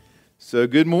So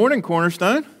good morning,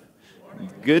 Cornerstone.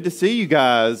 Good to see you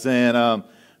guys. And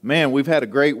man, we've had a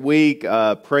great week.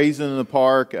 Praising in the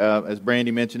Park, as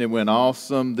Brandy mentioned, it went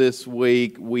awesome this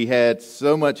week. We had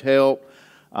so much help.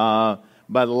 By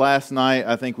the last night,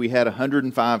 I think we had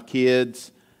 105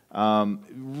 kids.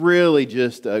 Really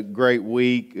just a great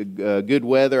week. Good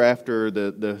weather after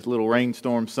the little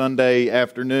rainstorm Sunday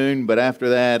afternoon. But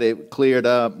after that, it cleared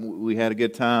up. We had a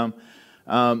good time.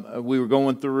 We were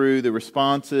going through the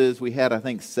responses. We had, I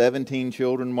think, 17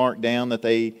 children marked down that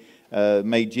they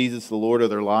made Jesus the Lord of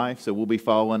their life. So we'll be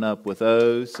following up with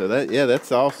those. So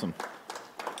that's awesome.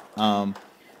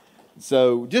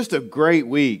 So just a great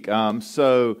week.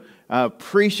 So I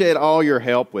appreciate all your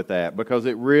help with that, because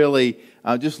it really,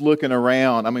 just looking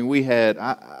around, I mean, we had,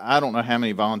 I don't know how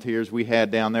many volunteers we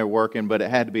had down there working, but it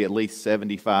had to be at least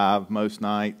 75 most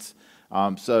nights.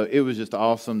 So it was just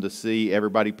awesome to see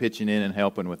everybody pitching in and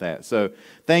helping with that. So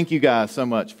thank you guys so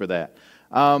much for that.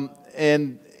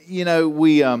 And you know,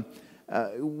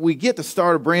 we get to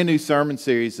start a brand new sermon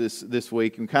series this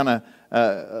week, and kind of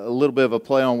a little bit of a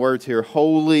play on words here,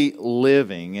 holy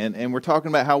living, and we're talking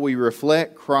about how we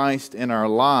reflect Christ in our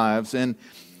lives. And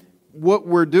what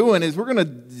we're doing is we're going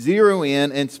to zero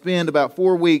in and spend about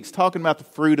 4 weeks talking about the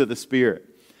fruit of the Spirit.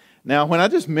 Now, when I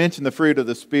just mentioned the fruit of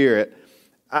the Spirit,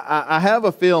 I have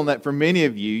a feeling that for many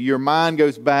of you, your mind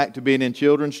goes back to being in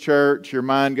children's church. Your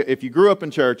mind, if you grew up in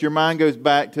church, your mind goes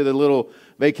back to the little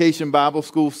vacation Bible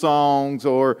school songs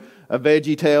or a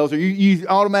Veggie Tales, or you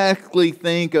automatically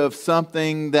think of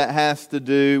something that has to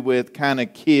do with kind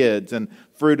of kids and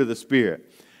fruit of the Spirit.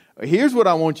 Here's what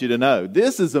I want you to know.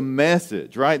 This is a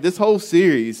message, right? This whole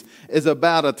series is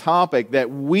about a topic that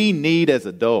we need as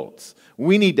adults.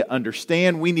 We need to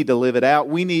understand. We need to live it out.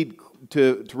 We need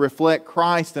to reflect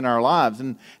Christ in our lives.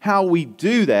 And how we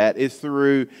do that is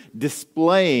through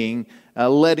displaying,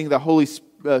 letting the Holy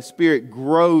Spirit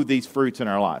grow these fruits in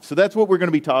our lives. So that's what we're going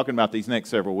to be talking about these next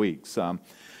several weeks.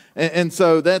 And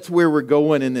so that's where we're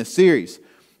going in this series.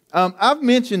 I've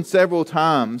mentioned several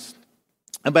times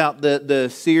about the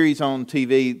series on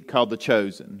TV called The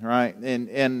Chosen, right?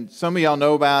 And some of y'all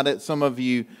know about it. Some of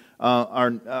you are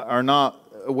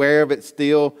not aware of it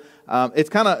still. It's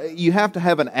kind of, you have to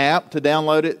have an app to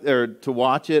download it or to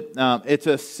watch it. It's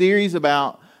a series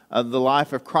about the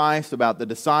life of Christ, about the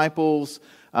disciples.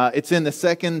 It's in the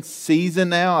second season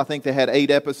now. I think they had 8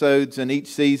 episodes in each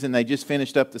season. They just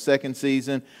finished up the second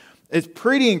season. It's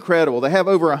pretty incredible. They have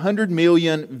over 100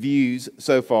 million views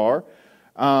so far,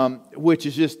 which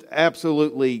is just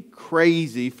absolutely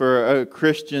crazy for a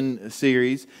Christian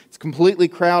series. It's completely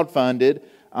crowdfunded.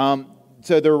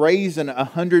 So they're raising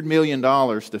 $100 million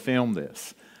to film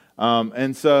this.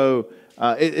 And so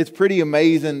it's pretty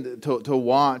amazing to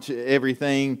watch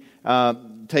everything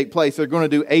take place. They're going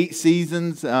to do 8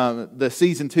 seasons. The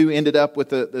season 2 ended up with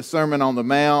the Sermon on the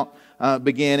Mount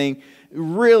beginning.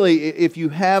 Really, if you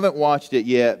haven't watched it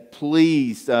yet,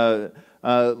 please, just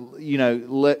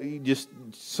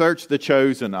search The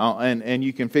Chosen, and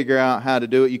you can figure out how to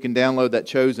do it. You can download that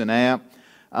Chosen app.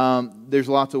 There's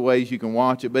lots of ways you can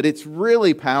watch it, but it's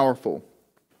really powerful.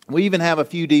 We even have a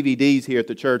few DVDs here at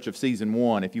the church of season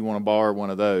 1 if you want to borrow one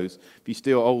of those. If you're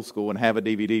still old school and have a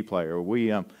DVD player,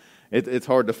 it's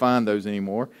hard to find those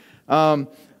anymore.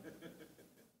 But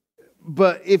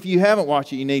if you haven't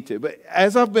watched it, you need to. But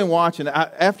as I've been watching,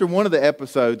 after one of the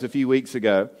episodes a few weeks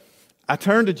ago, I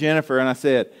turned to Jennifer and I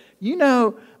said,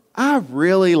 I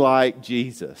really like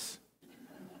Jesus.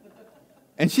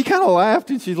 And she kind of laughed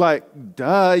and she's like,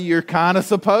 duh, you're kind of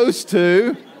supposed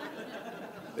to.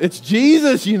 It's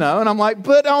Jesus, And I'm like,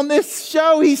 but on this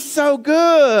show, he's so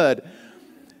good.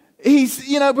 He's,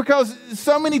 because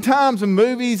so many times in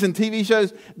movies and TV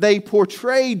shows, they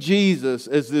portray Jesus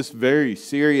as this very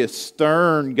serious,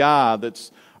 stern guy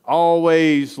that's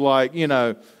always like,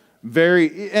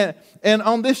 very... And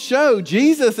on this show,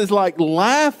 Jesus is like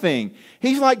laughing.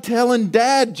 He's like telling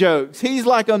dad jokes. He's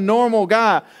like a normal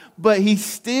guy. But he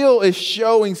still is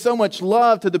showing so much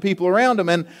love to the people around him.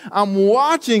 And I'm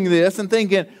watching this and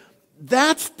thinking,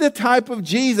 that's the type of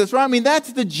Jesus, right? I mean,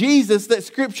 that's the Jesus that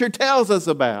Scripture tells us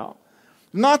about.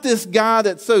 Not this guy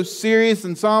that's so serious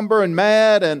and somber and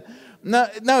mad. And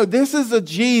no, this is a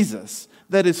Jesus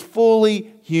that is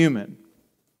fully human.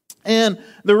 And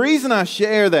the reason I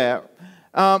share that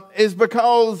is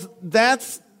because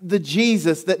that's the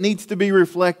Jesus that needs to be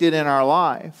reflected in our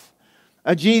life.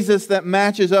 A Jesus that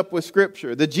matches up with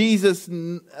Scripture. The Jesus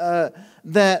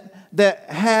that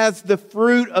has the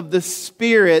fruit of the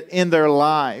Spirit in their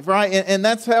life, right? And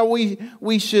that's how we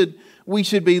should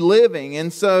be living.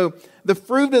 And so the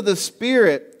fruit of the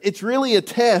Spirit, it's really a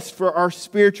test for our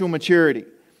spiritual maturity.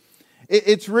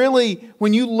 It's really,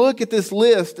 when you look at this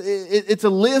list, it's a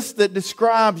list that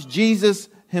describes Jesus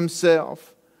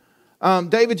himself.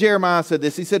 David Jeremiah said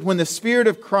this. He said, when the Spirit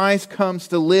of Christ comes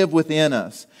to live within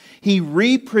us, He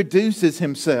reproduces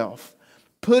Himself,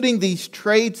 putting these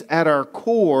traits at our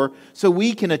core so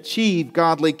we can achieve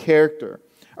godly character.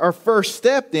 Our first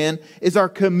step then is our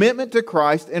commitment to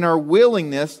Christ and our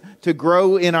willingness to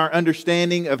grow in our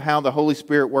understanding of how the Holy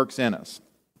Spirit works in us.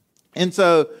 And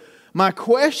so my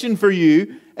question for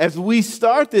you as we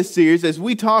start this series, as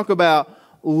we talk about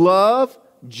love,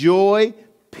 joy,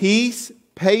 peace,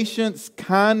 patience,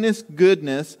 kindness,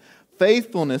 goodness,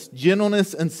 faithfulness,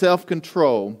 gentleness, and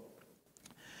self-control,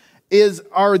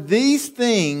 are these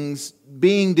things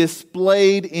being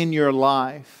displayed in your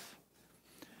life?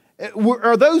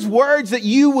 Are those words that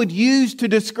you would use to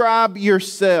describe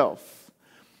yourself?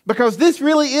 Because this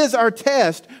really is our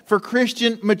test for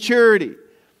Christian maturity.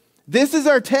 This is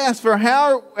our test for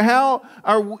how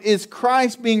is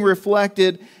Christ being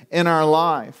reflected in our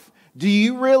life? Do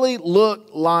you really look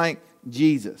like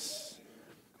Jesus?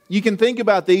 You can think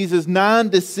about these as 9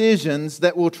 decisions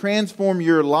that will transform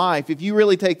your life if you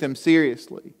really take them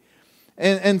seriously.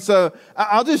 And so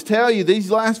I'll just tell you,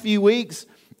 these last few weeks,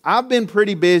 I've been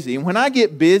pretty busy. And when I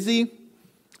get busy,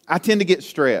 I tend to get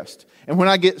stressed. And when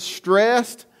I get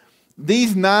stressed,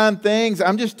 these 9 things,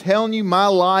 I'm just telling you, my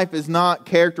life is not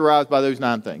characterized by those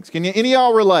 9 things. Any of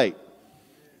y'all relate?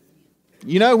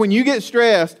 You know, when you get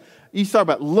stressed, you talk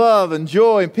about love and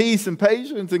joy and peace and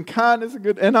patience and kindness and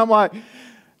good. And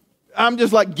I'm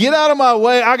just like, get out of my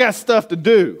way. I got stuff to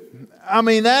do. I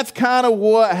mean, that's kind of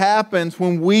what happens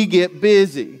when we get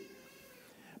busy.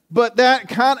 But that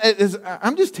kind of is,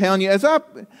 I'm just telling you,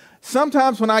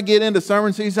 sometimes when I get into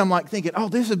sermon season, I'm like thinking, oh,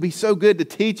 this would be so good to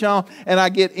teach on. And I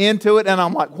get into it and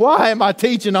I'm like, why am I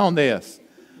teaching on this?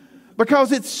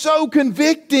 Because it's so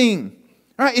convicting.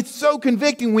 Right? It's so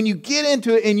convicting when you get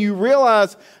into it and you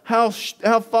realize how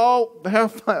far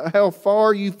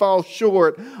you fall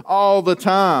short all the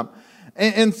time.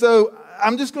 And so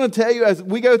I'm just going to tell you, as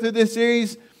we go through this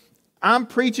series, I'm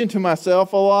preaching to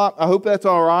myself a lot. I hope that's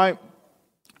all right.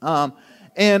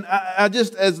 And I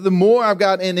just, as the more I've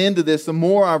gotten into this, the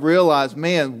more I've realized,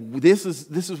 man,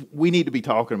 we need to be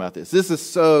talking about this. This is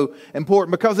so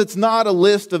important because it's not a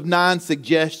list of 9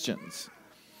 suggestions.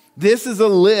 This is a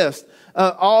list.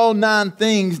 All 9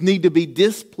 things need to be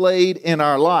displayed in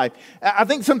our life. I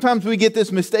think sometimes we get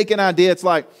this mistaken idea. It's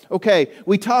like, okay,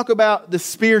 we talk about the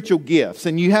spiritual gifts,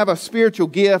 and you have a spiritual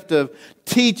gift of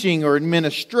teaching or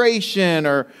administration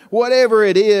or whatever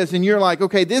it is, and you're like,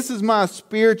 okay, this is my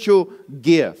spiritual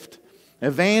gift,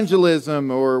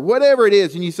 evangelism or whatever it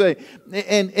is, and you say,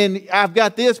 and I've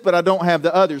got this, but I don't have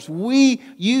the others. We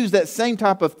use that same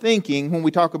type of thinking when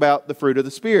we talk about the fruit of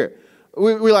the Spirit.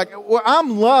 We're like, well,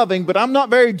 I'm loving, but I'm not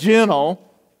very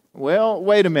gentle. Well,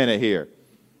 wait a minute here.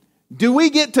 Do we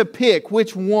get to pick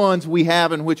which ones we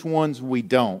have and which ones we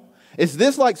don't? Is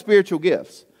this like spiritual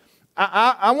gifts?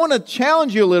 I want to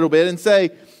challenge you a little bit and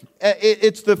say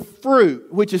it's the fruit,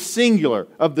 which is singular,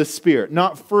 of the Spirit,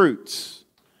 not fruits.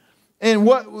 And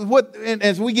and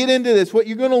as we get into this, what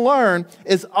you're going to learn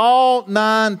is all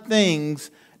 9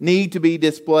 things need to be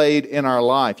displayed in our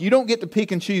life. You don't get to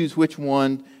pick and choose which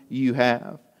one you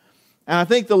have. And I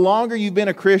think the longer you've been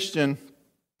a Christian,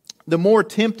 the more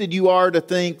tempted you are to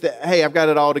think that, hey, I've got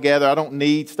it all together. I don't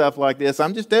need stuff like this.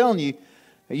 I'm just telling you,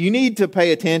 you need to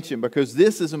pay attention because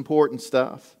this is important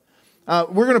stuff.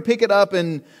 We're going to pick it up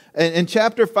in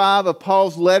chapter 5 of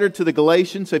Paul's letter to the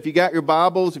Galatians. So if you got your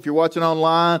Bibles, if you're watching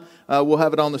online, we'll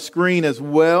have it on the screen as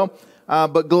well.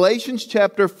 But Galatians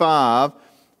chapter 5,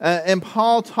 and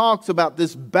Paul talks about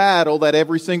this battle that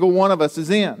every single one of us is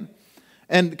in.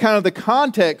 And kind of the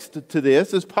context to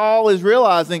this is Paul is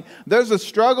realizing there's a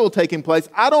struggle taking place.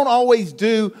 I don't always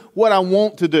do what I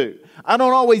want to do. I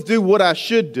don't always do what I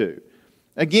should do.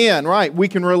 Again, right, we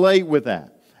can relate with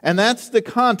that. And that's the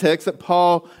context that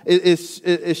Paul is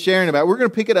sharing about. We're going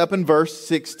to pick it up in verse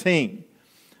 16.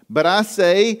 But I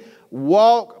say,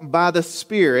 walk by the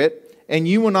Spirit, and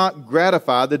you will not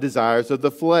gratify the desires of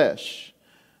the flesh.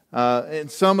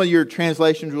 And some of your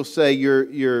translations will say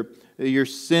your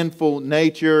sinful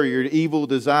nature, or your evil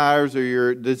desires, or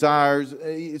your desires.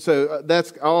 So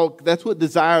that's what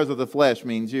desires of the flesh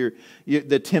means.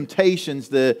 The temptations,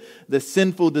 the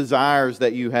sinful desires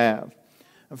that you have.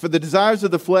 For the desires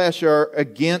of the flesh are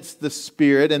against the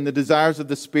Spirit, and the desires of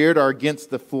the Spirit are against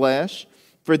the flesh.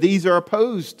 For these are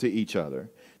opposed to each other,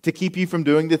 to keep you from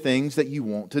doing the things that you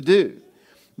want to do.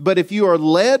 But if you are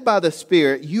led by the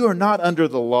Spirit, you are not under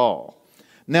the law.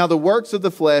 Now the works of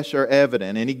the flesh are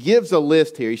evident. And he gives a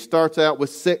list here. He starts out with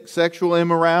sexual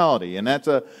immorality. And that's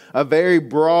a very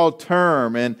broad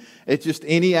term. And it's just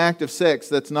any act of sex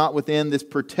that's not within this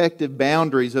protective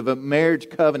boundaries of a marriage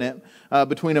covenant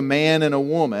between a man and a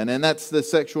woman. And that's the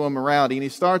sexual immorality. And he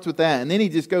starts with that. And then he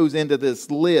just goes into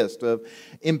this list of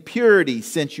impurity,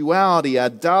 sensuality,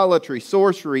 idolatry,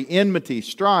 sorcery, enmity,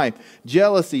 strife,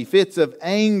 jealousy, fits of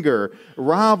anger,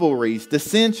 rivalries,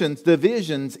 dissensions,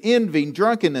 divisions, envy,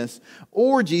 drunkenness,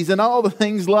 orgies, and all the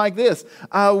things like this.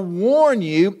 I warn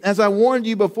you, as I warned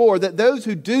you before, that those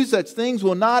who do such things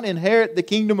will not inherit the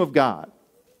kingdom of God.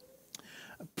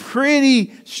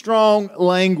 Pretty strong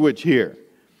language here.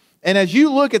 And as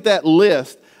you look at that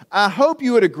list, I hope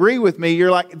you would agree with me.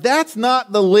 You're like, that's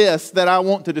not the list that I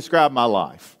want to describe my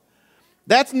life.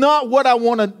 That's not what I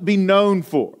want to be known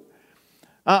for.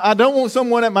 I don't want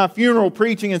someone at my funeral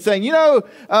preaching and saying,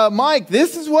 Mike,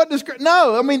 this is what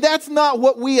No, I mean, that's not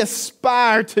what we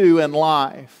aspire to in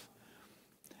life.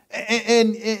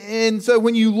 And so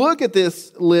when you look at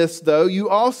this list, though, you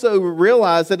also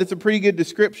realize that it's a pretty good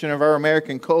description of our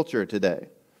American culture today.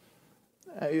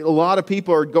 A lot of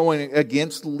people are going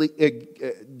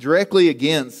directly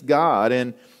against God,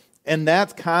 and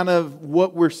that's kind of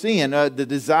what we're seeing. The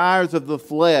desires of the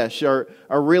flesh are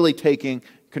really taking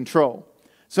control.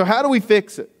 So how do we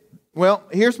fix it? Well,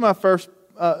 here's my first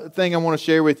thing I want to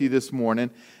share with you this morning.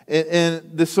 And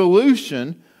the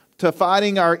solution to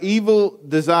fighting our evil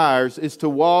desires is to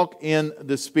walk in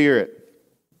the Spirit.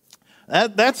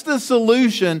 That's the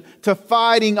solution to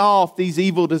fighting off these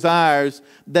evil desires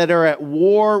that are at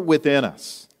war within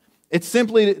us. It's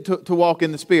simply to walk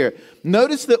in the Spirit.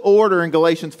 Notice the order in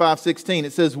Galatians 5:16.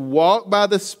 It says, walk by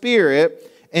the Spirit,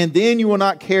 and then you will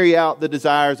not carry out the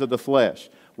desires of the flesh.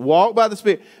 Walk by the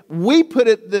Spirit. We put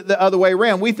it the other way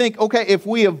around. We think, okay, if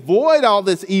we avoid all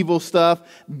this evil stuff,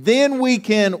 then we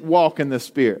can walk in the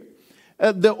Spirit.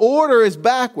 The order is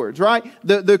backwards, right?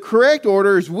 The correct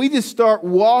order is we just start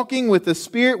walking with the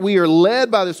Spirit. We are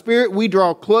led by the Spirit. We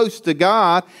draw close to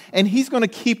God, and He's going to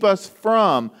keep us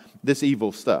from this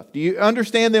evil stuff. Do you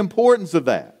understand the importance of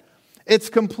that? It's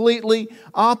completely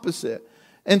opposite.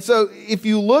 And so if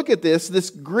you look at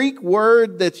this Greek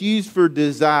word that's used for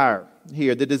desire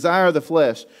here, the desire of the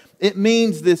flesh, it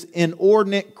means this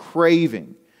inordinate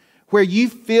craving, where you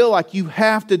feel like you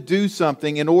have to do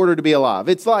something in order to be alive.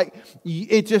 It's like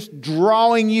it's just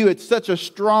drawing you. It's such a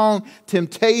strong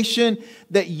temptation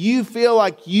that you feel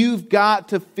like you've got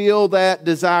to fill that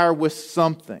desire with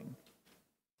something.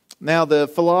 Now, the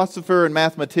philosopher and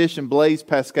mathematician Blaise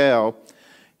Pascal,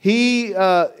 he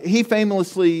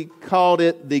famously called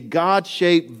it the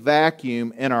God-shaped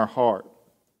vacuum in our heart.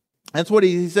 That's what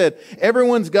he said.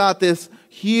 Everyone's got this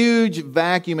huge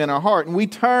vacuum in our heart. And we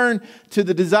turn to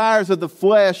the desires of the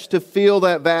flesh to fill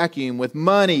that vacuum with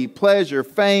money, pleasure,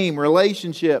 fame,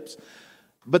 relationships.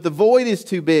 But the void is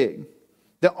too big.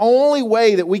 The only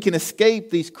way that we can escape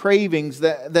these cravings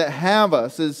that have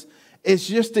us is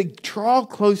just to draw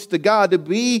close to God, to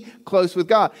be close with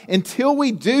God. Until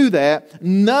we do that,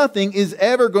 nothing is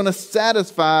ever going to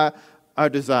satisfy our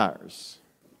desires.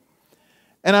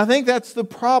 And I think that's the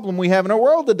problem we have in our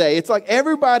world today. It's like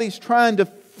everybody's trying to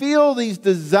fill these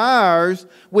desires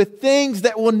with things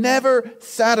that will never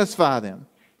satisfy them.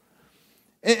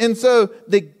 And so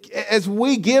as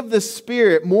we give the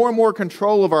Spirit more and more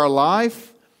control of our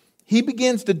life, He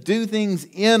begins to do things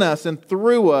in us and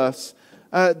through us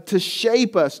to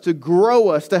shape us, to grow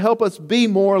us, to help us be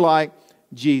more like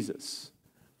Jesus.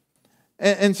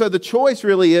 And so the choice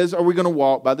really is, are we going to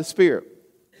walk by the Spirit?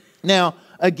 Now,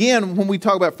 again, when we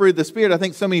talk about fruit of the Spirit, I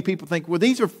think so many people think, well,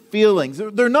 these are feelings.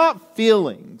 They're not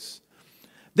feelings.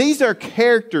 These are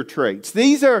character traits.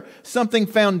 These are something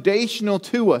foundational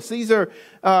to us. These are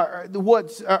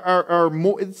it's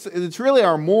really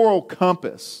our moral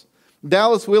compass.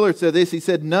 Dallas Willard said this. He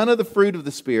said, none of the fruit of the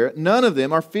Spirit, none of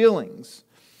them are feelings.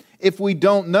 If we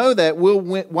don't know that, we'll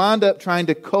wind up trying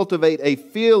to cultivate a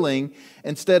feeling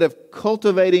instead of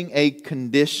cultivating a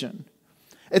condition.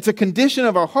 It's a condition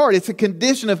of our heart. It's a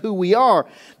condition of who we are.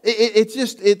 It's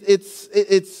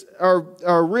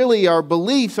our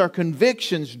beliefs, our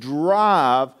convictions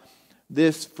drive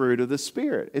this fruit of the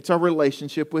Spirit. It's our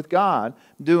relationship with God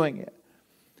doing it.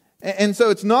 And so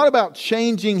it's not about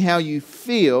changing how you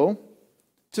feel.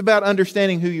 It's about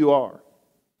understanding who you are.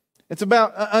 It's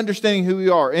about understanding who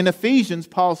you are. In Ephesians,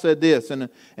 Paul said this in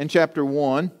chapter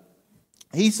 1.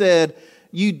 He said,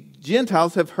 you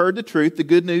Gentiles have heard the truth, the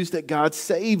good news that God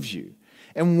saves you.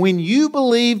 And when you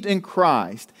believed in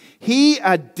Christ, He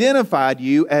identified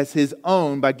you as His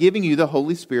own by giving you the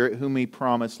Holy Spirit whom He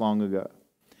promised long ago.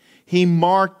 He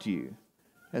marked you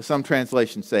as some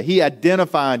translations say. He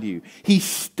identified you. He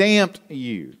stamped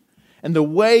you. And the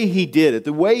way He did it,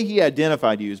 the way He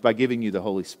identified you is by giving you the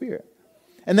Holy Spirit.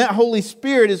 And that Holy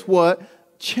Spirit is what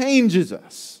changes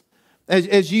us. As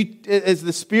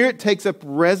the Spirit takes up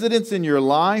residence in your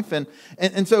life.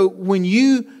 And so when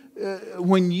you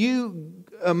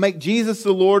make Jesus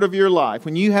the Lord of your life,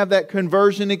 when you have that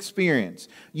conversion experience,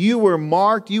 you were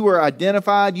marked, you were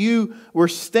identified, you were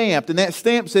stamped. And that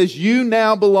stamp says you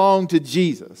now belong to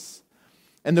Jesus.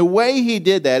 And the way He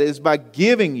did that is by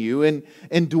giving you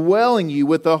and dwelling you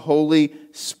with the Holy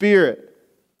Spirit.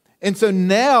 And so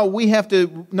now we have to,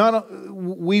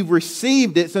 we've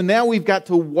received it, so now we've got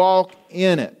to walk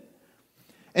in it.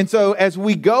 And so as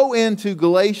we go into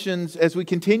Galatians, as we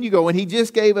continue going, he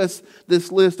just gave us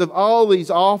this list of all these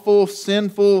awful,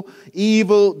 sinful,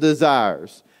 evil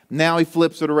desires. Now he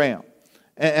flips it around.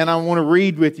 And I want to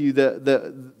read with you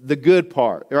the good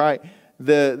part, right?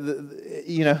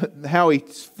 How he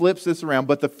flips this around.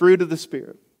 But the fruit of the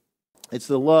Spirit, it's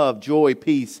the love, joy,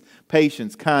 peace,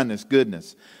 patience, kindness,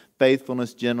 goodness,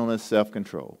 faithfulness, gentleness,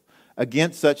 self-control.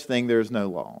 Against such thing there is no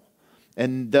law.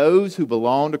 And those who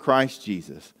belong to Christ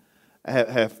Jesus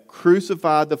have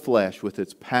crucified the flesh with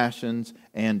its passions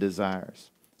and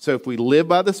desires. So if we live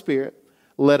by the Spirit,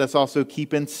 let us also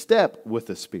keep in step with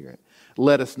the Spirit.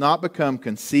 Let us not become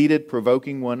conceited,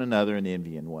 provoking one another and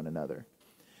envying one another.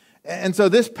 And so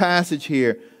this passage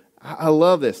here, I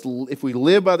love this. If we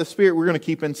live by the Spirit, we're going to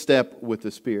keep in step with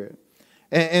the Spirit.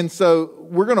 And so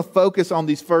we're going to focus on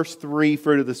these first three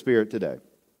fruit of the Spirit today.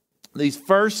 These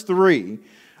first three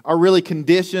are really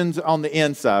conditions on the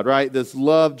inside, right? This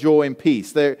love, joy, and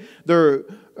peace. They're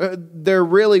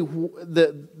really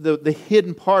the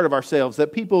hidden part of ourselves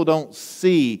that people don't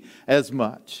see as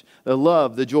much. The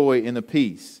love, the joy, and the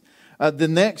peace. The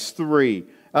next three,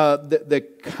 the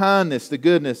kindness, the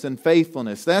goodness, and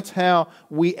faithfulness. That's how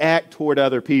we act toward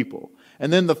other people.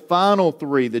 And then the final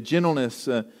three, the gentleness,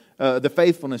 the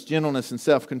faithfulness, gentleness, and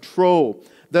self-control.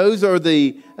 Those are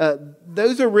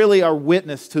really our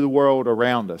witness to the world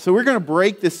around us. So we're going to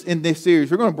break this in this series.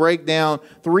 We're going to break down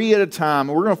three at a time,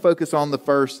 and we're going to focus on the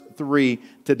first three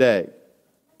today.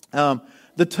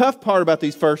 The tough part about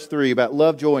these first three, about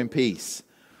love, joy, and peace,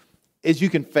 is you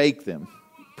can fake them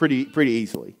pretty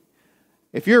easily.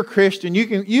 If you're a Christian,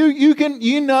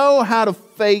 you know how to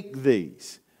fake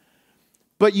these,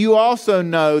 but you also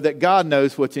know that God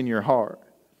knows what's in your heart.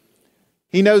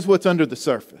 He knows what's under the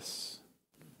surface.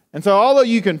 And so although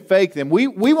you can fake them, we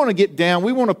want to get down,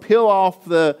 we want to peel off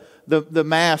the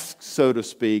mask, so to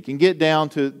speak, and get down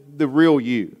to the real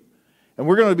you. And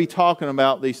we're going to be talking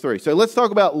about these three. So let's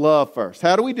talk about love first.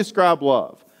 How do we describe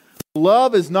love?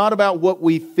 Love is not about what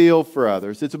we feel for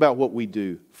others. It's about what we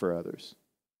do for others.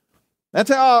 That's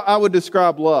how I would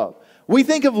describe love. We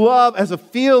think of love as a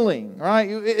feeling, right?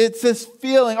 It's this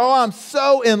feeling, oh, I'm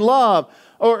so in love.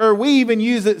 Or we even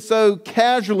use it so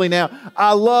casually now.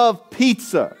 I love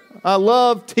pizza. I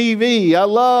love TV. I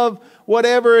love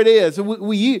whatever it is.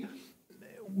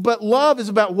 But love is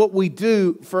about what we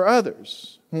do for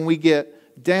others when we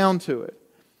get down to it.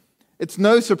 It's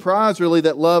no surprise really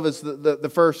that love is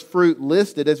the first fruit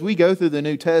listed. As we go through the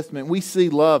New Testament, we see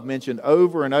love mentioned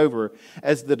over and over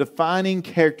as the defining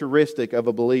characteristic of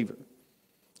a believer.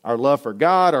 Our love for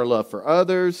God, our love for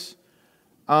others.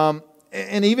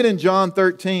 And even in John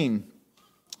 13,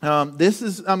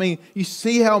 you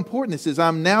see how important this is.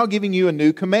 I'm now giving you a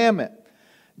new commandment.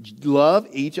 Love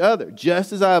each other.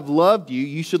 Just as I have loved you,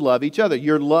 you should love each other.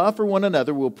 Your love for one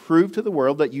another will prove to the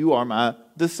world that you are my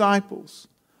disciples.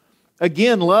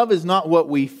 Again, love is not what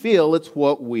we feel, it's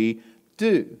what we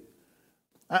do.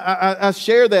 I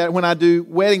share that when I do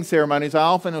wedding ceremonies. I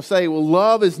often will say, well,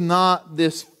 love is not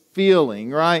this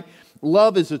feeling, right?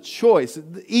 Love is a choice.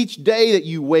 Each day that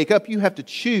you wake up, you have to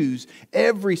choose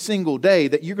every single day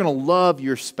that you're going to love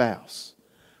your spouse.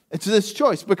 It's this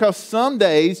choice because some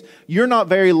days you're not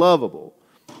very lovable.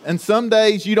 And some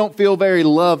days you don't feel very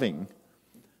loving.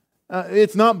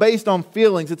 It's not based on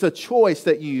feelings. It's a choice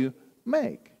that you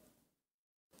make.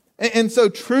 And so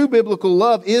true biblical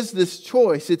love is this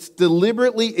choice. It's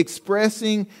deliberately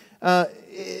expressing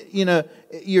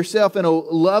yourself in a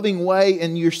loving way,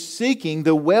 and you're seeking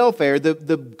the welfare,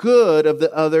 the good of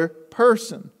the other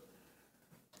person.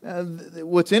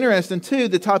 What's interesting too,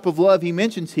 the type of love he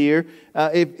mentions here,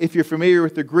 if you're familiar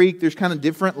with the Greek, there's kind of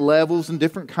different levels and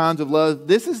different kinds of love.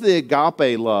 This is the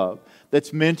agape love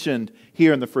that's mentioned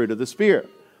here in the fruit of the Spirit.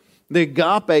 The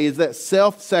agape is that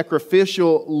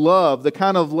self-sacrificial love, the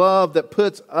kind of love that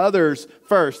puts others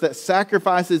first, that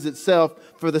sacrifices itself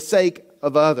for the sake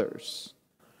of others.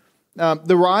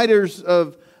 The writers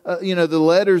of the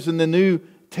letters in the New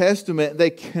Testament,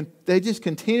 they just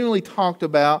continually talked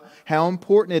about how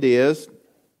important it is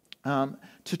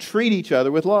to treat each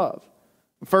other with love.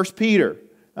 1 Peter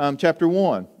chapter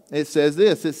 1, it says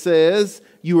this. It says,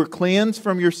 "You were cleansed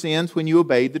from your sins when you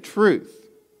obeyed the truth.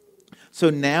 So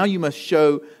now you must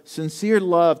show sincere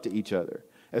love to each other.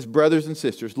 As brothers and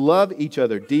sisters, love each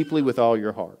other deeply with all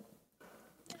your heart."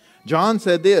 John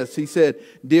said this. He said,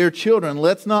 "Dear children,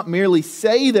 let's not merely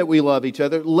say that we love each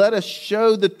other. Let us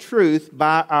show the truth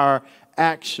by our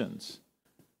actions."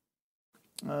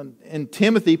 In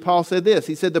Timothy, Paul said this.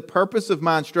 He said, "The purpose of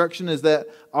my instruction is that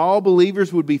all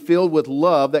believers would be filled with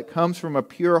love that comes from a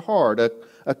pure heart,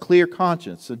 a clear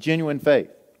conscience, a genuine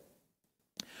faith."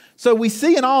 So we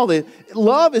see in all this,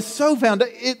 love is so found.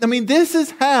 This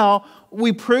is how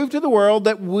we prove to the world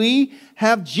that we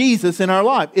have Jesus in our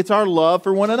life. It's our love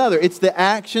for one another. It's the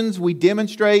actions we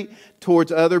demonstrate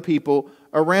towards other people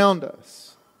around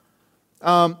us.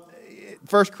 1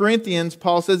 Corinthians,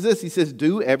 Paul says this. He says,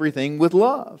 "Do everything with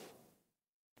love."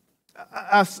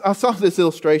 I saw this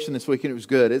illustration this week and it was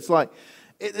good. It's like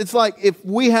if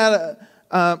we had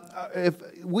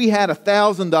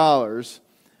 $1,000,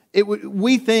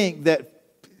 we think that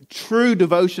true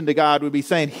devotion to God would be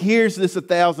saying, "Here's this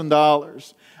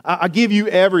 $1,000. I give you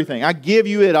everything. I give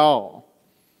you it all."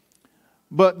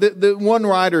 But the one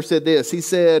writer said this. He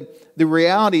said, "The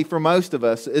reality for most of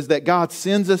us is that God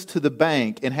sends us to the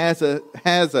bank and has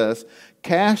us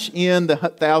cash in the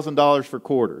 $1,000 for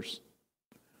quarters.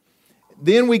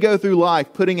 Then we go through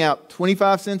life putting out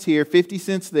 25 cents here, 50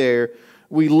 cents there.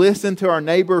 We listen to our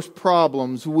neighbor's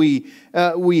problems. We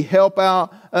help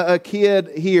out a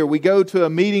kid here. We go to a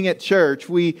meeting at church.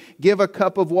 We give a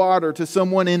cup of water to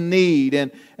someone in need.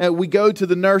 And we go to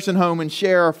the nursing home and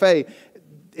share our faith.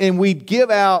 And we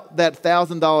give out that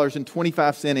 $1,000 in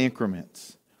 25-cent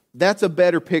increments. That's a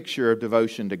better picture of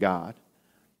devotion to God.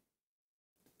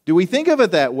 Do we think of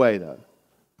it that way, though?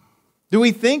 Do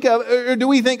we think,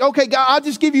 okay, God, I'll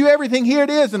just give you everything. Here it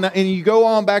is. And you go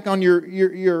on back on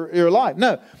your life.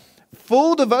 No.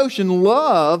 Full devotion,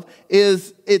 love,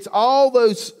 it's all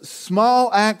those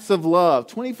small acts of love,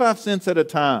 25 cents at a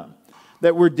time,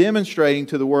 that we're demonstrating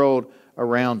to the world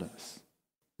around us.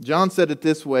 John said it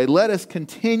this way, "Let us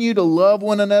continue to love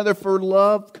one another, for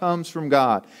love comes from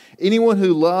God. Anyone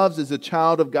who loves is a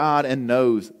child of God and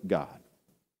knows God."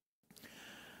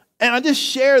 And I just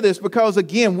share this because,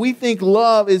 again, we think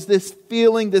love is this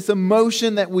feeling, this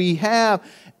emotion that we have,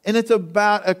 and it's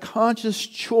about a conscious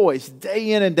choice,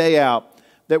 day in and day out,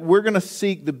 that we're going to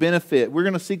seek the benefit, we're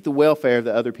going to seek the welfare of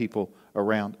the other people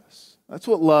around us. That's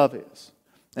what love is.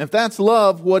 And if that's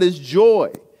love, what is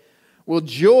joy? Well,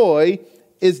 joy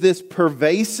is this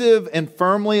pervasive and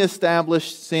firmly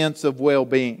established sense of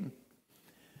well-being.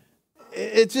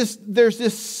 It's just, there's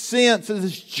this sense of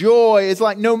this joy. It's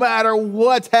like no matter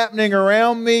what's happening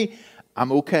around me,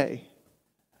 I'm okay.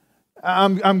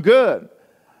 I'm good.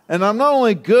 And I'm not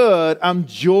only good, I'm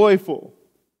joyful.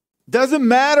 Doesn't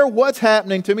matter what's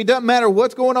happening to me. Doesn't matter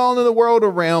what's going on in the world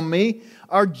around me.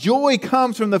 Our joy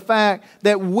comes from the fact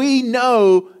that we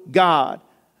know God.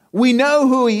 We know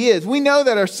who He is. We know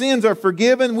that our sins are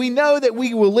forgiven. We know that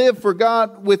we will live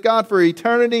with God for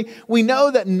eternity. We know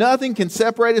that nothing can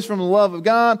separate us from the love of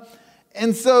God.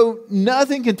 And so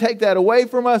nothing can take that away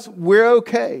from us. We're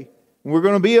okay. We're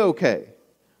going to be okay.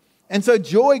 And so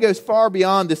joy goes far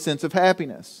beyond this sense of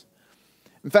happiness.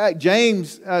 In fact,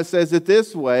 James says it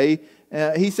this way.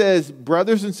 He says,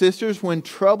 "Brothers and sisters, when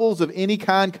troubles of any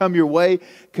kind come your way,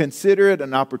 consider it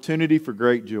an opportunity for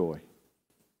great joy."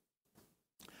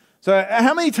 So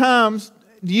how many times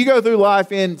do you go through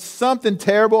life and something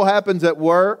terrible happens at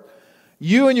work?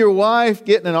 You and your wife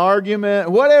get in an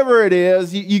argument, whatever it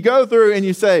is, you go through and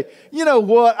you say, "You know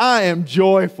what? I am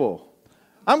joyful.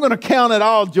 I'm going to count it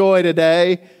all joy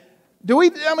today."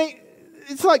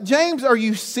 It's like, James, are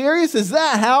you serious? Is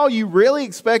that how you really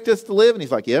expect us to live? And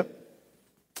he's like, "Yep,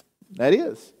 that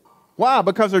is." Why?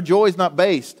 Because our joy is not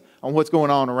based on what's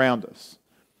going on around us.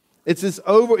 It's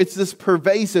this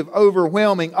pervasive,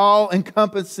 overwhelming,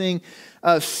 all-encompassing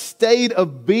state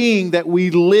of being that we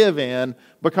live in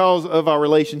because of our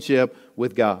relationship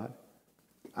with God.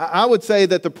 I would say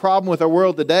that the problem with our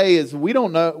world today is we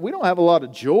don't have a lot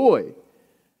of joy.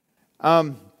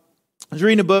 I was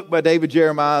reading a book by David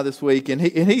Jeremiah this week, and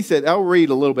he said, I'll read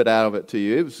a little bit out of it to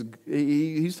you.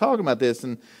 He's talking about this,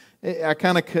 and I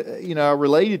kind of, I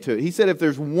related to it. He said, if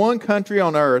there's one country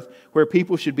on earth where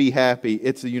people should be happy,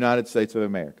 it's the United States of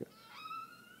America.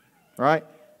 Right?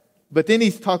 But then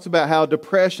he talks about how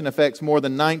depression affects more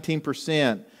than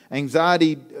 19%.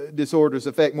 Anxiety disorders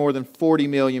affect more than 40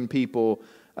 million people.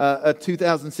 A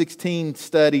 2016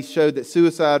 study showed that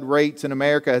suicide rates in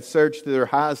America had surged to their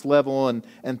highest level in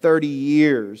 30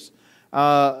 years.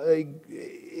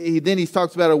 Then he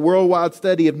talks about a worldwide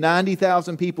study of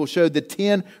 90,000 people showed the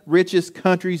 10 richest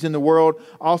countries in the world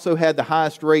also had the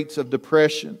highest rates of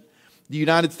depression. The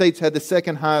United States had the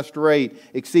second highest rate,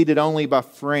 exceeded only by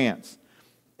France.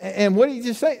 And what did he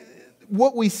just say?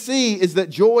 What we see is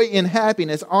that joy and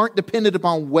happiness aren't dependent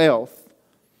upon wealth.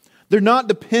 They're not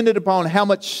dependent upon how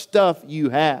much stuff you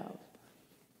have.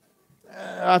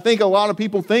 I think a lot of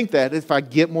people think that if I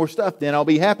get more stuff, then I'll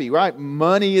be happy, right?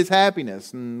 Money is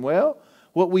happiness. And well,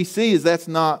 what we see is that's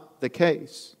not the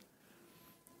case.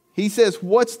 He says,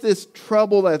 what's this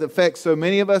trouble that affects so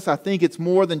many of us? I think it's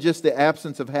more than just the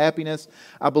absence of happiness.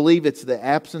 I believe it's the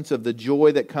absence of the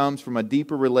joy that comes from a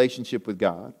deeper relationship with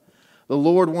God. The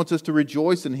Lord wants us to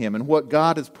rejoice in Him, and what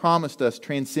God has promised us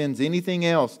transcends anything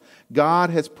else. God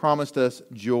has promised us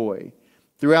joy.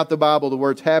 Throughout the Bible, the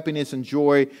words happiness and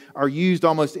joy are used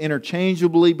almost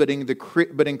interchangeably, but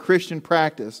in Christian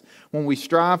practice, when we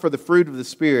strive for the fruit of the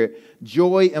Spirit,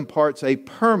 joy imparts a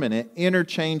permanent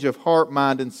interchange of heart,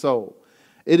 mind, and soul.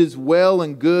 It is well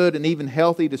and good and even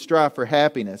healthy to strive for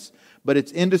happiness, but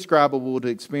it's indescribable to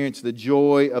experience the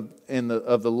joy of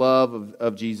the love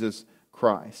of Jesus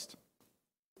Christ.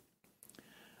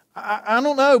 I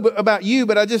don't know about you,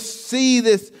 but I just see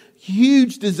this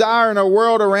huge desire in our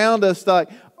world around us like,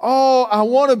 oh, I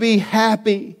want to be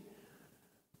happy.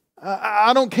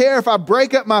 I don't care if I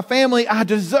break up my family, I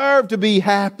deserve to be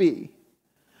happy.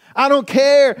 I don't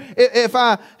care if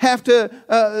I have to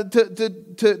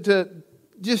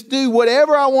just do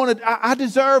whatever I want to. I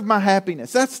deserve my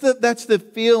happiness. That's the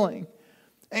feeling.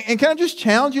 And can I just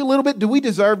challenge you a little bit? Do we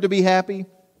deserve to be happy?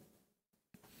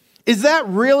 Is that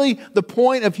really the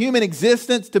point of human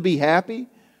existence, to be happy?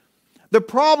 The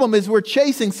problem is we're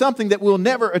chasing something that we'll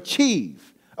never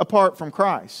achieve apart from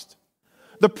Christ.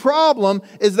 The problem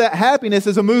is that happiness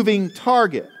is a moving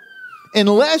target.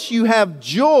 Unless you have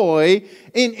joy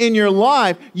in your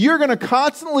life, you're going to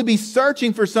constantly be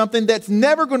searching for something that's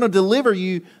never going to deliver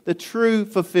you the true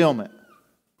fulfillment.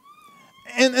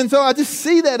 And so I just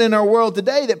see that in our world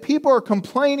today, that people are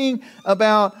complaining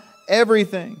about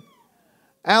everything.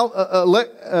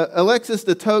 Alexis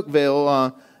de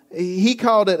Tocqueville, he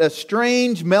called it a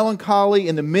strange melancholy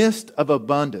in the midst of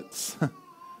abundance.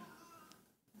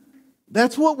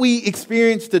 That's what we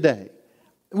experience today.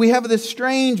 We have this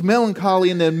strange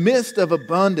melancholy in the midst of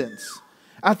abundance.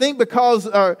 I think because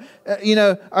our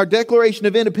Declaration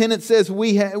of Independence says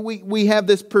we have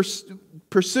this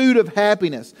pursuit of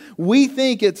happiness. We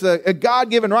think it's a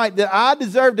God-given right that I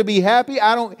deserve to be happy.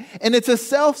 And it's a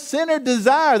self-centered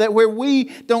desire that where we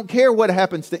don't care what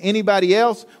happens to anybody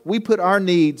else, we put our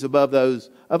needs above those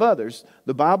of others.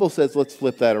 The Bible says let's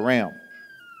flip that around.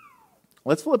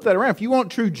 Let's flip that around. If you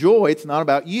want true joy, it's not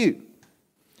about you.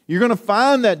 You're going to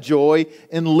find that joy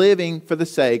in living for the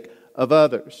sake of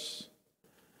others.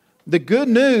 The good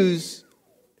news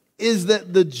is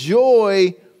that the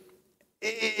joy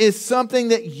is something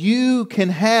that you can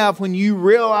have when you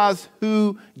realize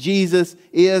who Jesus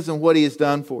is and what He has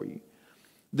done for you.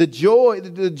 The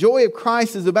joy of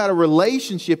Christ is about a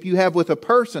relationship you have with a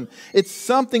person. It's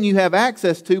something you have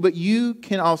access to, but you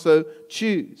can also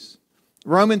choose.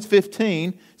 Romans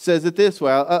 15 says it this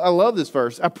way. I love this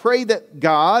verse. I pray that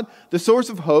God, the source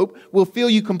of hope, will fill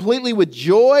you completely with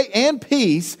joy and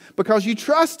peace because you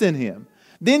trust in Him.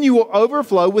 Then you will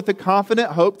overflow with the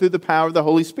confident hope through the power of the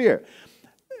Holy Spirit.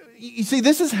 You see,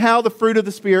 this is how the fruit of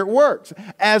the Spirit works.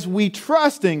 As we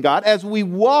trust in God, as we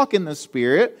walk in the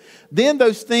Spirit, then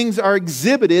those things are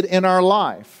exhibited in our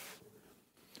life.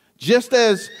 Just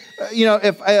as,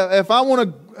 if I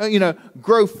want to,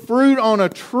 grow fruit on a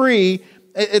tree,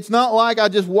 it's not like I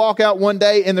just walk out one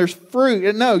day and there's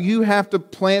fruit. No, you have to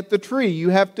plant the tree. You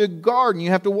have to garden. You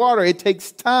have to water. It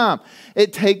takes time.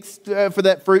 It takes for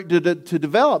that fruit to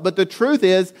develop. But the truth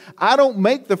is, I don't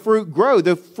make the fruit grow.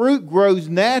 The fruit grows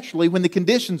naturally when the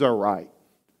conditions are right.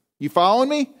 You following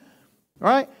me? All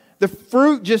right? The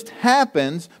fruit just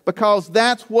happens because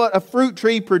that's what a fruit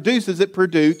tree produces. It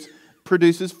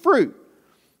produces fruit.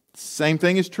 Same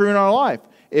thing is true in our life.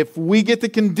 If we get the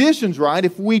conditions right,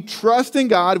 if we trust in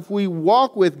God, if we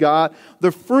walk with God,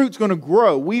 the fruit's going to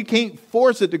grow. We can't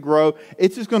force it to grow.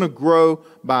 It's just going to grow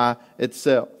by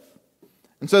itself.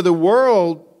 And so the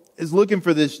world is looking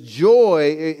for this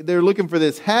joy. They're looking for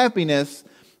this happiness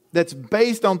that's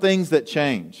based on things that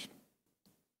change.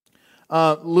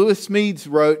 Lewis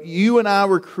Smedes wrote, "You and I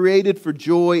were created for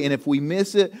joy, and if we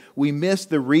miss it, we miss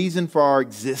the reason for our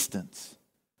existence."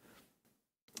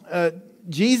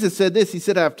 Jesus said this. He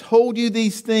said, I've told you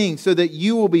these things so that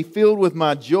you will be filled with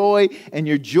my joy and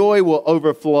your joy will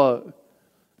overflow.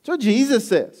 That's what Jesus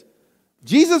says.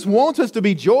 Jesus wants us to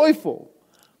be joyful.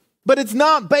 But it's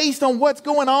not based on what's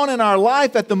going on in our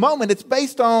life at the moment. It's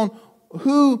based on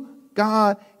who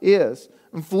God is.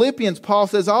 In Philippians, Paul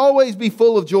says, always be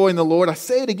full of joy in the Lord. I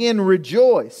say it again,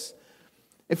 rejoice.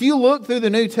 If you look through the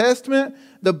New Testament,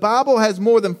 the Bible has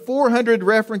more than 400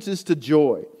 references to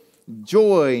joy.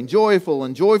 Joy and joyful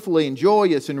and joyfully and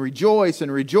joyous and rejoice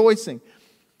and rejoicing.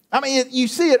 I mean, you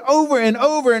see it over and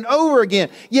over and over again.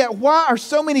 Yet why are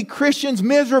so many Christians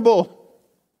miserable?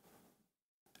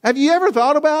 Have you ever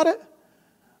thought about it?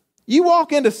 You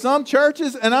walk into some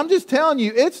churches and I'm just telling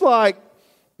you, it's like,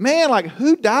 man, like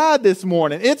who died this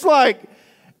morning? It's like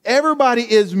everybody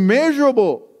is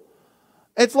miserable.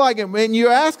 It's like when you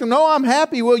ask them, no, I'm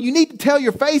happy. Well, you need to tell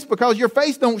your face because your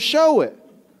face don't show it.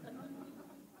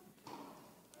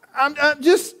 I'm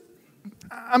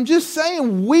just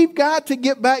saying we've got to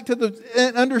get back to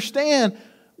and understand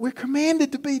we're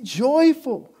commanded to be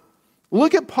joyful.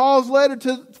 Look at Paul's letter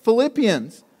to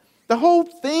Philippians. The whole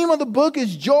theme of the book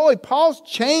is joy. Paul's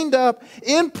chained up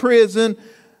in prison.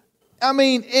 I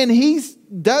mean, and he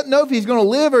doesn't know if he's going to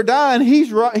live or die, and he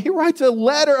writes a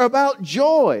letter about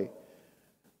joy.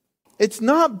 It's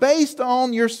not based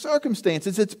on your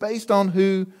circumstances. It's based on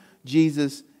who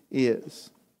Jesus is.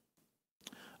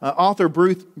 Author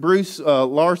Bruce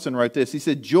Larson wrote this. He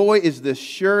said, joy is the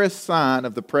surest sign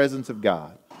of the presence of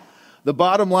God. The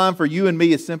bottom line for you and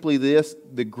me is simply this.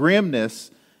 The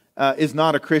grimness is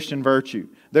not a Christian virtue.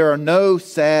 There are no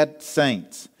sad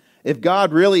saints. If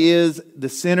God really is the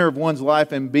center of one's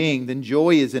life and being, then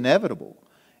joy is inevitable.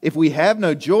 If we have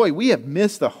no joy, we have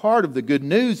missed the heart of the good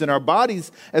news, and our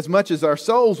bodies, as much as our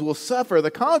souls, will suffer the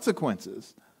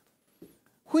consequences.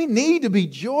 We need to be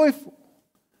joyful.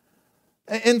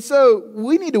 And so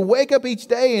we need to wake up each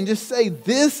day and just say,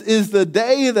 this is the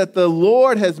day that the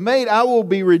Lord has made. I will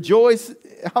rejoice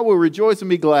and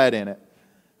be glad in it.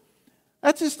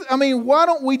 Why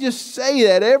don't we just say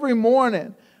that every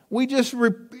morning?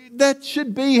 That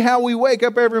should be how we wake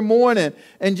up every morning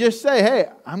and just say, hey,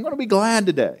 I'm going to be glad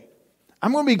today.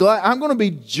 I'm going to be glad. I'm going to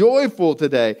be joyful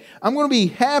today. I'm going to be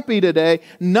happy today,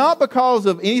 not because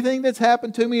of anything that's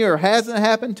happened to me or hasn't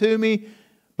happened to me,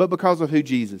 but because of who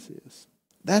Jesus is.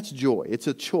 That's joy. It's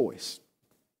a choice.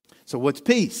 So what's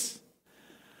peace?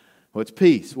 What's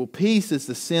peace? Well, peace is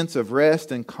the sense of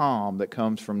rest and calm that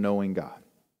comes from knowing God.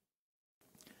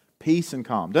 Peace and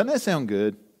calm. Doesn't that sound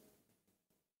good?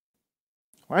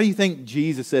 Why do you think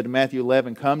Jesus said in Matthew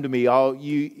 11, come to me, all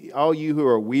you who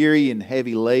are weary and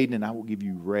heavy laden, and I will give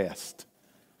you rest?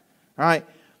 All right.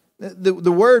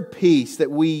 The word peace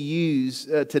that we use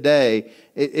today,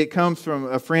 it comes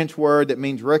from a French word that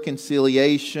means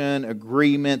reconciliation,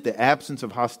 agreement, the absence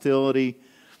of hostility.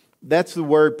 That's the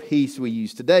word peace we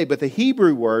use today. But the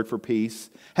Hebrew word for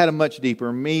peace had a much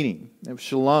deeper meaning. It was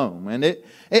shalom. And it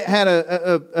had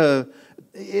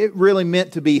it really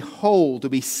meant to be whole, to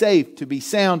be safe, to be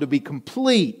sound, to be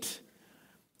complete.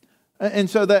 And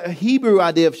so the Hebrew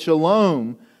idea of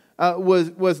shalom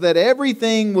was that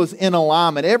everything was in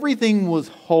alignment. Everything was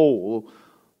whole.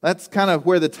 That's kind of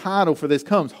where the title for this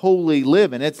comes, holy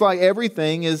living. It's like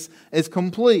everything is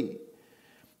complete.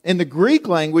 In the Greek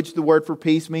language, the word for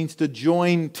peace means to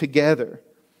join together.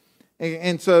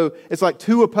 And so it's like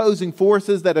two opposing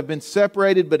forces that have been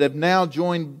separated but have now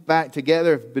joined back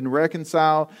together, have been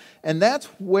reconciled. And that's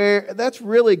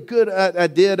really a good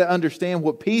idea to understand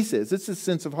what peace is. It's a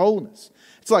sense of wholeness.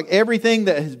 It's like everything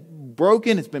that has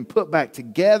broken, it's been put back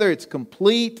together, it's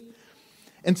complete.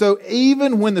 And so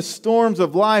even when the storms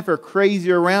of life are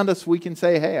crazy around us, we can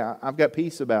say, hey, I've got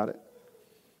peace about it.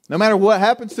 No matter what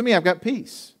happens to me, I've got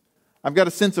peace. I've got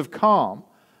a sense of calm.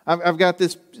 I've got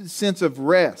this sense of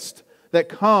rest that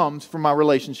comes from my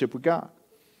relationship with God.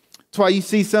 That's why you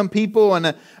see some people,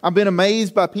 and I've been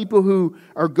amazed by people who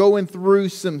are going through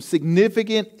some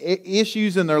significant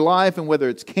issues in their life, and whether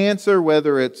it's cancer,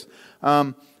 whether it's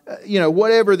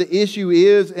whatever the issue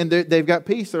is, and they've got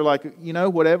peace. They're like,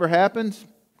 whatever happens,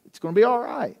 it's going to be all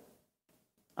right.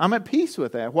 I'm at peace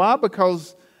with that. Why?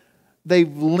 Because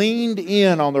they've leaned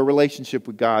in on their relationship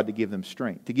with God to give them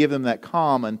strength, to give them that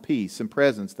calm and peace and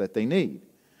presence that they need.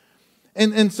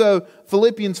 And so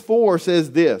Philippians 4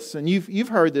 says this, and you've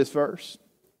heard this verse.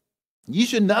 You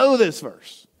should know this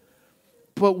verse.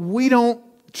 But we don't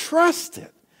trust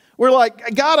it. We're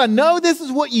like, God, I know this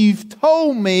is what you've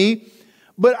told me,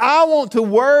 but I want to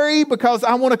worry because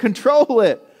I want to control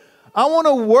it. I want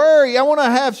to worry. I want to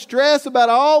have stress about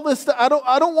all this stuff. I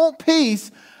don't want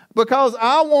peace because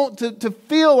I want to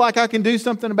feel like I can do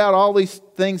something about all these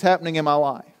things happening in my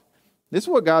life. This is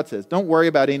what God says. Don't worry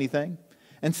about anything.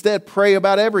 Instead, pray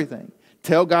about everything.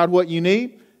 Tell God what you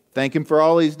need. Thank Him for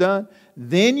all He's done.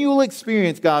 Then you will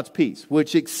experience God's peace,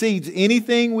 which exceeds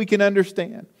anything we can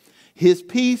understand. His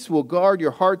peace will guard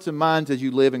your hearts and minds as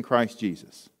you live in Christ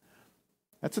Jesus.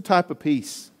 That's a type of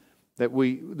peace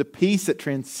the peace that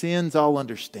transcends all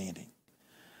understanding.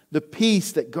 The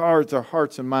peace that guards our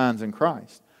hearts and minds in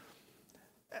Christ.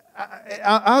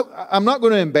 I'm not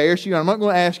going to embarrass you. I'm not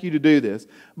going to ask you to do this.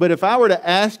 But if I were to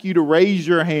ask you to raise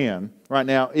your hand right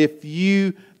now, if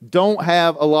you don't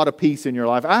have a lot of peace in your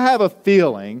life, I have a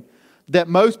feeling that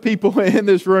most people in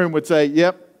this room would say,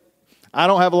 yep, I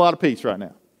don't have a lot of peace right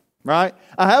now. Right?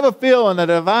 I have a feeling that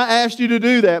if I asked you to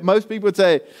do that, most people would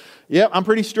say, yep, I'm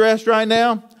pretty stressed right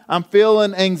now. I'm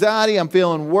feeling anxiety. I'm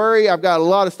feeling worry. I've got a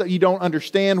lot of stuff. You don't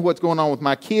understand what's going on with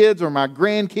my kids or my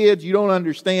grandkids. You don't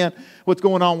understand what's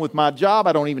going on with my job.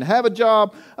 I don't even have a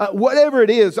job. Whatever it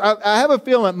is, I have a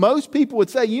feeling that most people would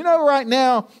say, right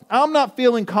now, I'm not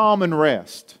feeling calm and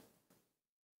rest.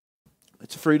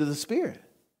 It's a fruit of the Spirit.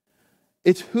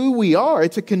 It's who we are.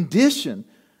 It's a condition.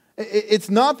 It's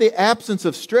not the absence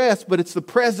of stress, but it's the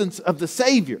presence of the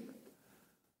Savior.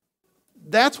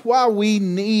 That's why we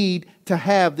need to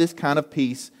have this kind of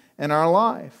peace in our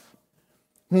life.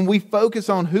 When we focus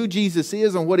on who Jesus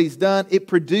is and what He's done, it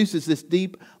produces this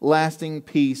deep, lasting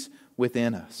peace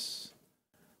within us.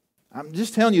 I'm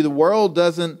just telling you, the world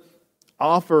doesn't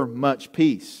offer much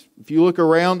peace. If you look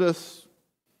around us,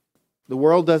 the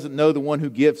world doesn't know the one who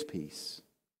gives peace.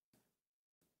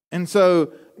 And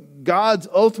so God's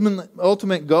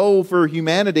ultimate goal for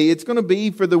humanity, it's going to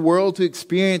be for the world to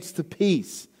experience the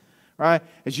peace. Right?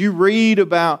 As you read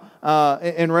about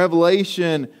in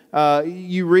Revelation,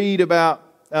 you read about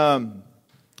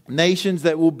nations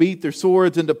that will beat their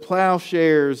swords into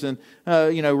plowshares, and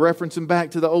referencing back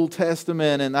to the Old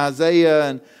Testament and Isaiah,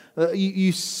 and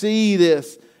you see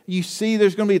this. You see,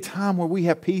 there's going to be a time where we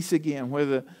have peace again,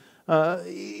 where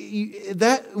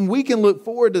that we can look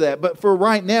forward to that. But for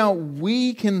right now,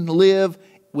 we can live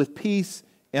with peace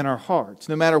in our hearts,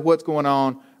 no matter what's going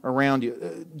on around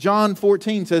you. John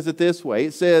 14 says it this way.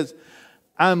 It says,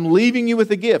 I'm leaving you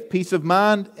with a gift, peace of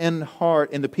mind and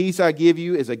heart, and the peace I give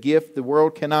you is a gift the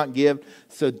world cannot give,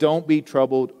 so don't be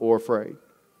troubled or afraid.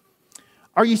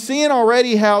 Are you seeing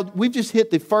already how we've just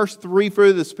hit the first three fruit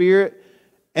of the Spirit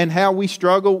and how we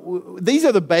struggle? These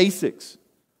are the basics.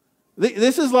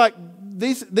 This is like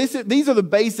these are the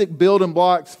basic building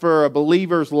blocks for a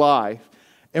believer's life,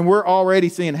 and we're already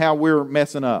seeing how we're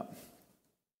messing up.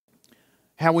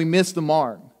 How we miss the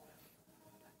mark.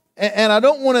 And I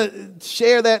don't want to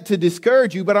share that to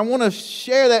discourage you, but I want to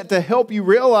share that to help you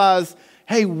realize,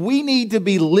 hey, we need to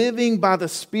be living by the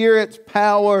Spirit's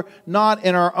power, not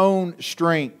in our own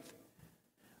strength.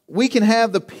 We can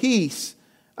have the peace.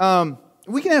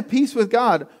 We can have peace with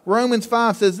God. Romans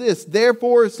 5 says this,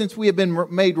 therefore, since we have been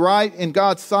made right in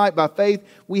God's sight by faith,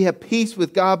 we have peace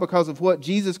with God because of what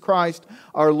Jesus Christ,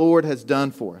 our Lord, has done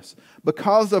for us.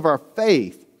 Because of our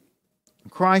faith,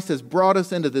 Christ has brought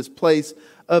us into this place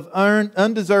of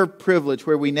undeserved privilege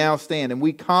where we now stand, and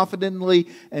we confidently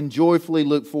and joyfully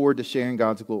look forward to sharing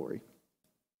God's glory.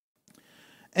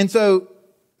 And so,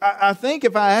 I think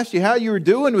if I asked you how you were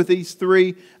doing with these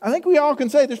three, I think we all can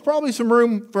say there's probably some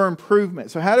room for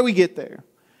improvement. So how do we get there?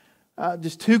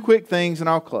 Just two quick things and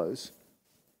I'll close.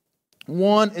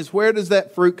 One is, where does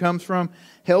that fruit come from?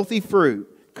 Healthy fruit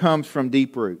comes from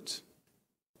deep roots.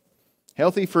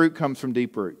 Healthy fruit comes from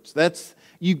deep roots.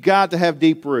 You've got to have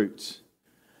deep roots.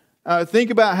 Think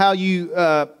about how you,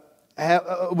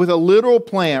 with a literal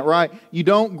plant, right? You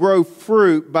don't grow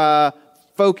fruit by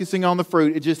focusing on the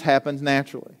fruit. It just happens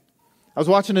naturally. I was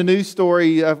watching a news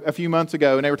story a few months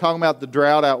ago, and they were talking about the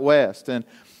drought out west. And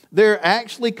there are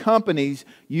actually companies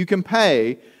you can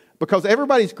pay because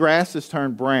everybody's grass has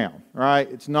turned brown, right?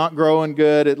 It's not growing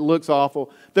good. It looks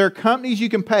awful. There are companies you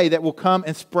can pay that will come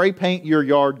and spray paint your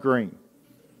yard green.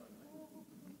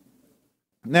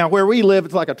 Now, where we live,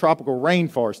 it's like a tropical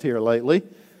rainforest here lately.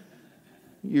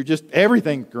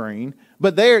 Everything's green.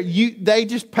 But they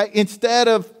just pay, instead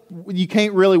of, you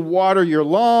can't really water your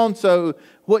lawn, so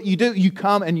what you do, you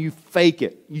come and you fake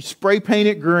it. You spray paint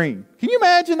it green. Can you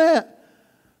imagine that?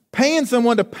 Paying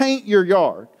someone to paint your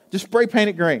yard. Just spray paint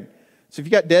it green. So if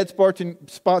you got dead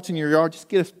spots in your yard, just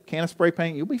get a can of spray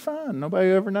paint. You'll be fine. Nobody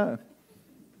will ever know.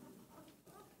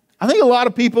 I think a lot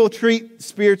of people treat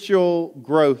spiritual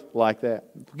growth like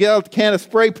that. Get out a can of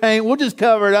spray paint, we'll just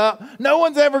cover it up. No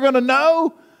one's ever going to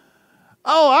know.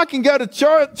 Oh, I can go to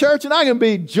church and I can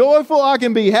be joyful, I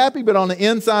can be happy, but on the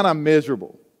inside I'm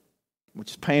miserable. We'll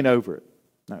just paint over it.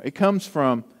 No, it comes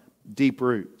from deep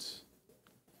roots.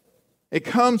 It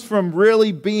comes from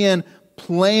really being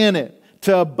planted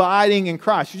to abiding in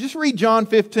Christ. You just read John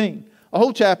 15, a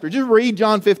whole chapter. Just read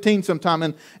John 15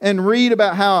 sometime and read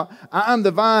about how I'm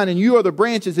the vine and you are the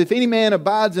branches. If any man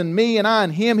abides in me and I in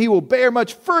him, he will bear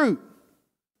much fruit.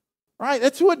 Right?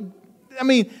 That's what,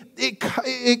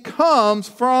 it comes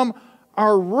from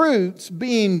our roots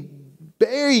being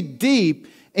buried deep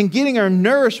and getting our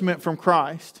nourishment from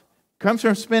Christ. Comes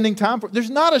from spending time. There's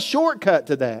not a shortcut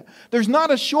to that. There's not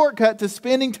a shortcut to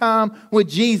spending time with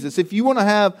Jesus if you want to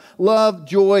have love,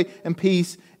 joy, and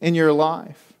peace in your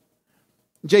life.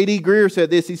 J.D. Greer said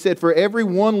this. He said, for every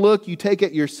one look you take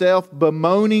at yourself,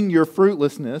 bemoaning your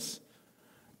fruitlessness,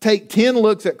 take 10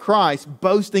 looks at Christ,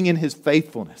 boasting in His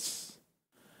faithfulness.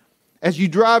 As you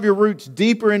drive your roots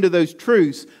deeper into those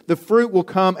truths, the fruit will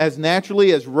come as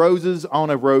naturally as roses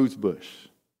on a rose bush.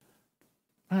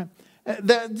 Right?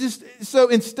 So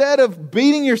instead of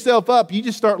beating yourself up, you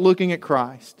just start looking at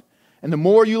Christ. And the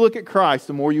more you look at Christ,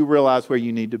 the more you realize where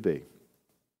you need to be.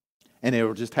 And it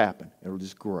will just happen. It will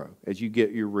just grow as you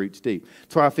get your roots deep.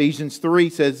 That's why Ephesians 3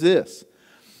 says this.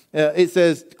 It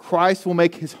says, Christ will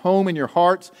make His home in your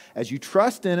hearts as you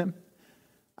trust in Him.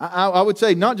 I would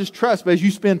say not just trust, but as you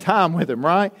spend time with Him,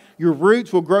 right? Your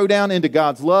roots will grow down into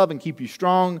God's love and keep you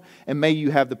strong. And may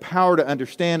you have the power to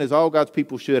understand, as all God's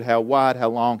people should, how wide, how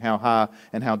long, how high,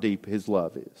 and how deep His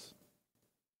love is.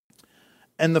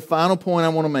 And the final point I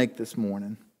want to make this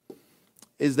morning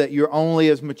is that you're only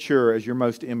as mature as your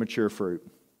most immature fruit.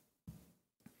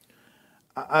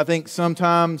 I think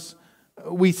sometimes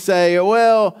we say,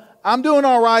 well, I'm doing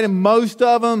all right in most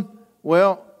of them.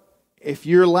 Well, if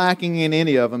you're lacking in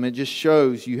any of them, it just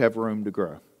shows you have room to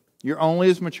grow. You're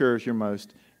only as mature as your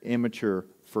most immature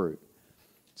fruit.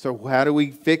 So how do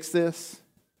we fix this?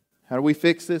 How do we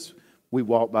fix this? We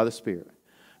walk by the Spirit.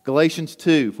 Galatians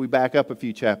 2, if we back up a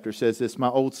few chapters, says this, my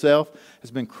old self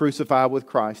has been crucified with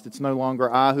Christ. It's no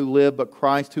longer I who live, but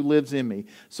Christ who lives in me.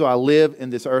 So I live in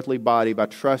this earthly body by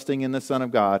trusting in the Son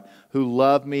of God who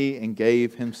loved me and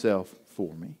gave Himself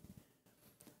for me.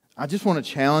 I just want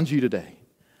to challenge you today.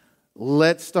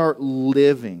 Let's start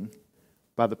living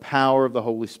by the power of the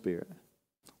Holy Spirit.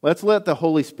 Let's let the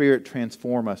Holy Spirit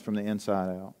transform us from the inside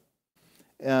out.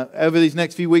 Over these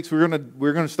next few weeks, we're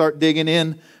going to start digging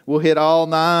in. We'll hit all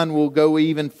 9. We'll go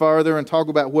even farther and talk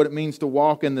about what it means to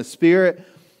walk in the Spirit.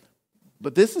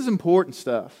 But this is important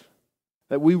stuff,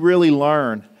 that we really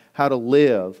learn how to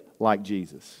live like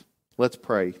Jesus. Let's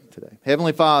pray today.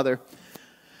 Heavenly Father,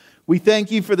 we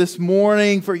thank You for this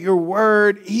morning, for Your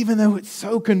Word, even though it's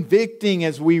so convicting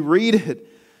as we read it.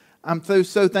 I'm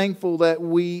so thankful that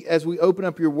as we open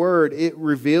up Your Word, it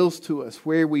reveals to us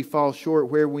where we fall short,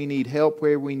 where we need help,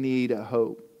 where we need a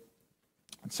hope.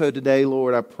 And so today,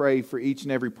 Lord, I pray for each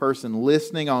and every person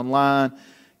listening online,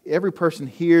 every person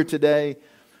here today,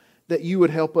 that You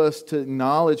would help us to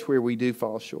acknowledge where we do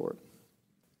fall short.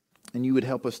 And You would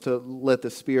help us to let the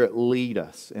Spirit lead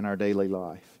us in our daily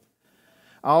life.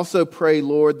 I also pray,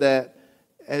 Lord, that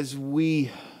as we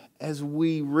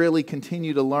really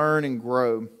continue to learn and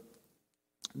grow,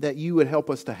 that You would help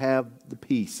us to have the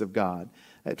peace of God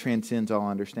that transcends all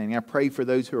understanding. I pray for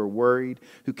those who are worried,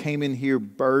 who came in here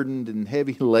burdened and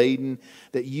heavy laden,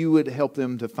 that You would help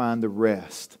them to find the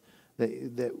rest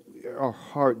that our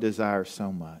heart desires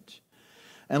so much.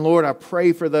 And Lord, I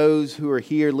pray for those who are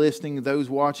here listening, those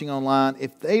watching online,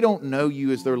 if they don't know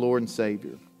You as their Lord and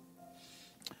Savior,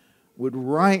 would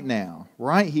right now,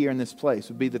 right here in this place,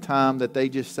 would be the time that they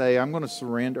just say, I'm going to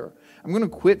surrender. I'm going to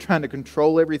quit trying to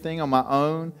control everything on my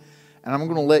own, and I'm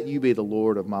going to let You be the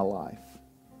Lord of my life.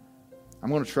 I'm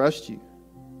going to trust You.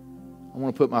 I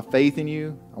want to put my faith in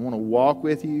You. I want to walk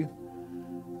with You.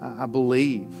 I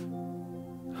believe.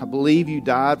 I believe You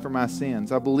died for my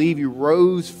sins. I believe You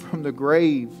rose from the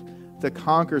grave to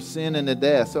conquer sin and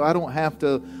death, so I don't have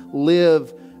to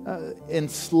live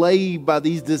enslaved by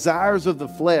these desires of the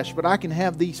flesh, but I can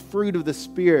have these fruit of the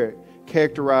Spirit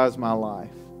characterize my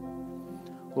life.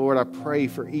 Lord, I pray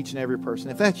for each and every person.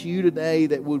 If that's you today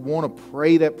that would want to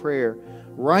pray that prayer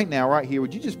right now, right here,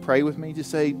 would you just pray with me?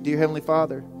 Just say, Dear Heavenly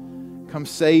Father, come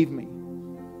save me.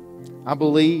 I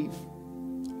believe.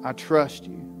 I trust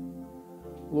You.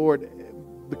 Lord,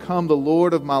 become the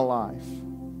Lord of my life.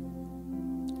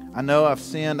 I know I've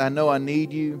sinned. I know I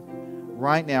need You.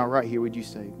 Right now, right here, would You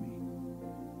save me?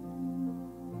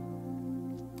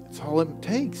 That's all it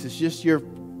takes. It's just your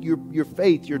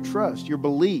faith, your trust, your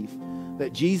belief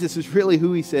that Jesus is really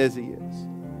who He says He is.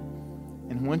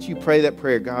 And once you pray that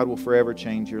prayer, God will forever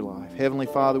change your life. Heavenly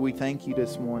Father, we thank You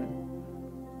this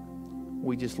morning.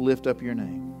 We just lift up Your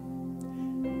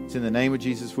name. It's in the name of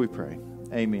Jesus we pray.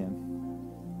 Amen.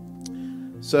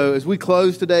 So as we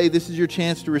close today, this is your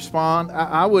chance to respond.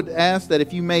 I would ask that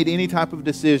if you made any type of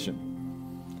decision,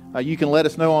 you can let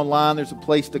us know online. There's a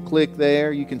place to click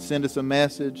there. You can send us a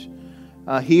message.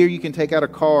 Here you can take out a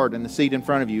card in the seat in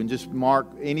front of you and just mark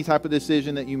any type of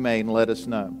decision that you made and let us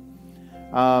know.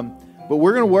 But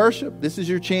we're going to worship. This is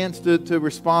your chance to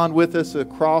respond with us. The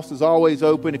cross is always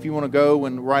open if you want to go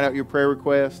and write out your prayer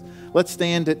request. Let's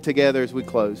stand together as we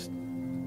close.